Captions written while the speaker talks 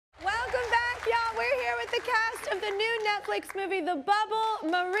the new Netflix movie, The Bubble,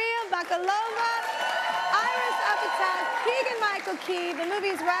 Maria Bakalova, Iris Apatow, Keegan-Michael Key, the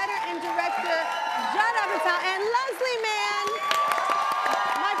movie's writer and director, Judd Apatow, and Leslie Mann,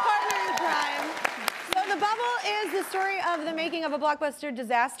 my partner in crime. So The Bubble is the story of the making of a blockbuster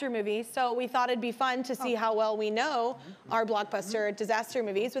disaster movie. So we thought it'd be fun to see how well we know our blockbuster disaster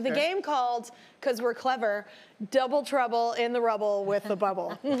movies with a game called, because we're clever, Double Trouble in the Rubble with the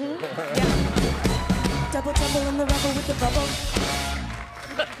Bubble. Double trouble in the rubble with the bubble.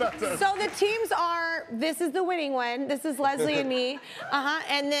 So the teams are, this is the winning one. This is Leslie and me.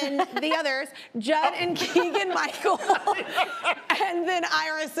 And then the others, Judd and Keegan-Michael. And then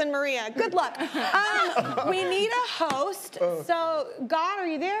Iris and Maria. Good luck. We need a host. So, God, are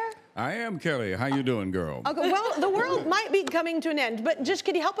you there? I am, Kelly. How you doing, girl? Okay, well, the world might be coming to an end, but just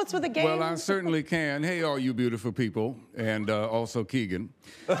could you help us with a game? Well, I certainly can. Hey, all you beautiful people, and also Keegan.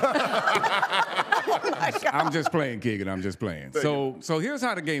 I'm just playing, Keegan. I'm just playing. So here's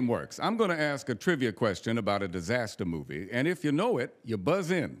how the game works. I'm going to ask a trivia question about a disaster movie, and if you know it, you buzz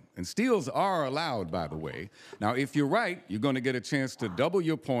in. And steals are allowed, by the way. Now, if you're right, you're going to get a chance to double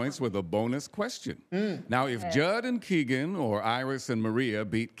your points with a bonus question. Now, if Judd and Keegan or Iris and Maria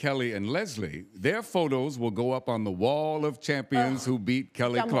beat Kelly and Leslie, their photos will go up on the wall of champions who beat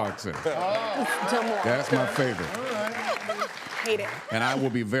Kelly Clarkson. That's my favorite. Hate it. And I will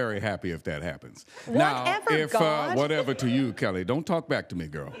be very happy if that happens. Whatever, now, whatever to you, Kelly, don't talk back to me,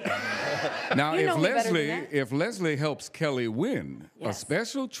 girl. Now, if Leslie helps Kelly win, a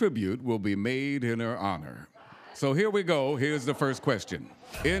special tribute will be made in her honor. So here we go. Here's the first question.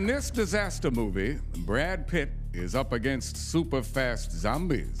 In this disaster movie, Brad Pitt is up against super fast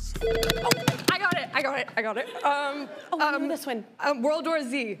zombies. Oh, I got it. This one. World War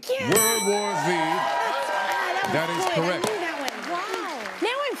Z. Yeah. World War Z. That is correct. I knew that one.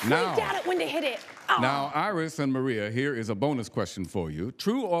 Wow. Now I'm freaked out at when to hit it. Oh. Now, Iris and Maria, here is a bonus question for you.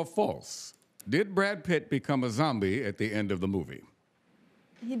 True or false? Did Brad Pitt become a zombie at the end of the movie?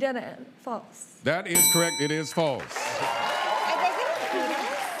 He didn't. False. That is correct. It is false.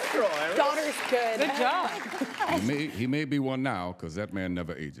 Daughter's good. Good job. He may be one now, because that man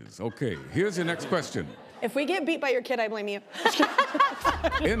never ages. Okay, here's your next question. If we get beat by your kid, I blame you.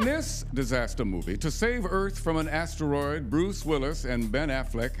 In this disaster movie, to save Earth from an asteroid, Bruce Willis and Ben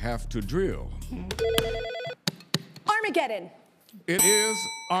Affleck have to drill. Armageddon. It is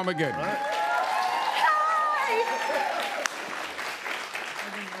Armageddon.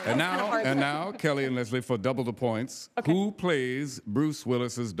 And now, Kelly and Leslie, for double the points, who plays Bruce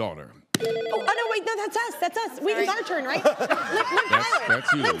Willis's daughter? Oh, no, wait, no, that's us. That's us. Wait, it's our turn, right? Liv Tyler.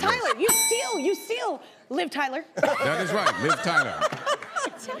 That's you. Liv Tyler. You steal. Liv Tyler. That is right, Liv Tyler.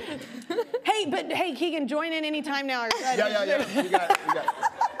 Hey, Keegan, join in any time now. Yeah. You got it.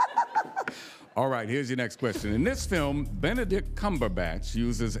 All right, here's your next question. In this film, Benedict Cumberbatch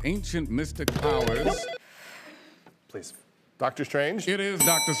uses ancient mystic powers. Please. Doctor Strange? It is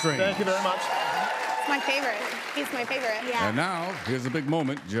Doctor Strange. Thank you very much. It's my favorite. He's my favorite. Yeah. And now, here's a big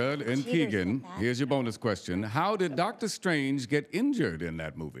moment, Judd and Keegan. Here's your bonus question. How did Doctor Strange get injured in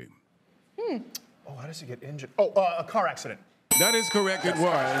that movie? Oh, how does he get injured? Oh, a car accident. That is correct. It was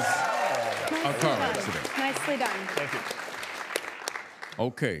a car accident. Nicely done. Thank you.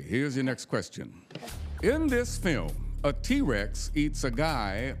 Okay, here's your next question. In this film, a T-Rex eats a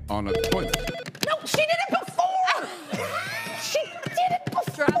guy on a toilet. No, she did it before! She did it before!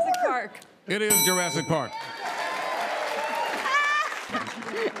 Jurassic Park. It is Jurassic Park.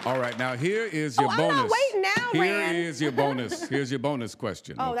 All right, now here is your bonus. I'm not waiting now, Here is your bonus. Here's your bonus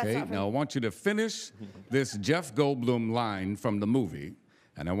question, that's okay? not for Now, I want you to finish this Jeff Goldblum line from the movie,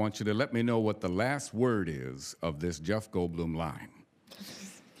 and I want you to let me know what the last word is of this Jeff Goldblum line.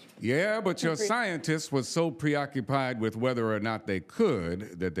 Yeah, but your scientist was so preoccupied with whether or not they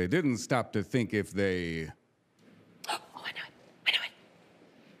could that they didn't stop to think if they... Oh, I know it.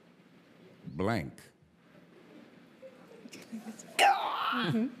 Blank.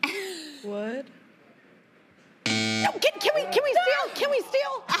 What? No, can we steal? Can we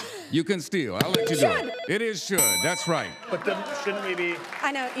steal? You can steal. I'll let you do it. It is should. That's right. But then shouldn't we be...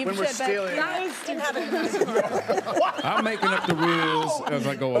 I know, you when should, we're stealing... I'm making up the rules as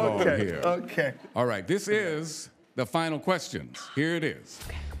I go along here. Okay. All right, this is the final question. Here it is.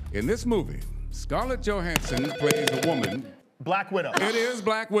 In this movie, Scarlett Johansson plays a woman. Black Widow. It is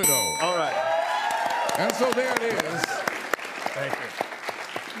Black Widow. All right. And so there it is. Thank you.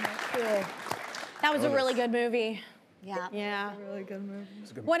 That was a really good movie. Yeah. Really good movie.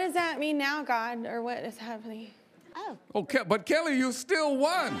 What does that mean now, God? Or what is happening? But Kelly, you still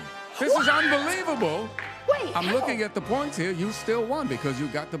won. This is unbelievable. Wait, I'm looking at the points here. You still won because you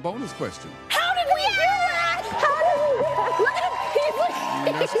got the bonus question. How did we do that? How Look at him. He's like...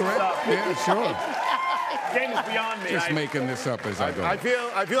 That's correct. Yeah, sure. Game is beyond me. Just making this up as I go. I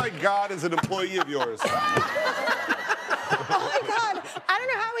feel like God is an employee of yours. Oh my God. I don't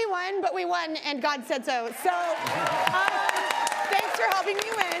know how we won, but we won, and God said so. So, thanks for helping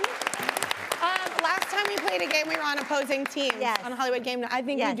me win. Last time we played a game, we were on opposing teams on Hollywood Game Night. I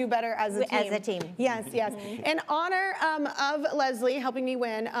think we do better as a team. As a team. Yes, yes. In honor of Leslie helping me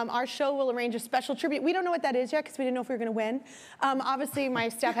win, our show will arrange a special tribute. We don't know what that is yet because we didn't know if we were going to win. Obviously, my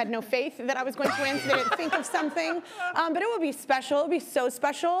staff had no faith that I was going to win, so they didn't think of something. But it will be special. It will be so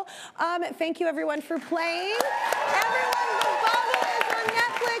special. Thank you, everyone, for playing. Everyone, The Bubble is on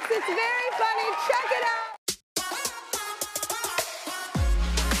Netflix. It's very funny. Check it out.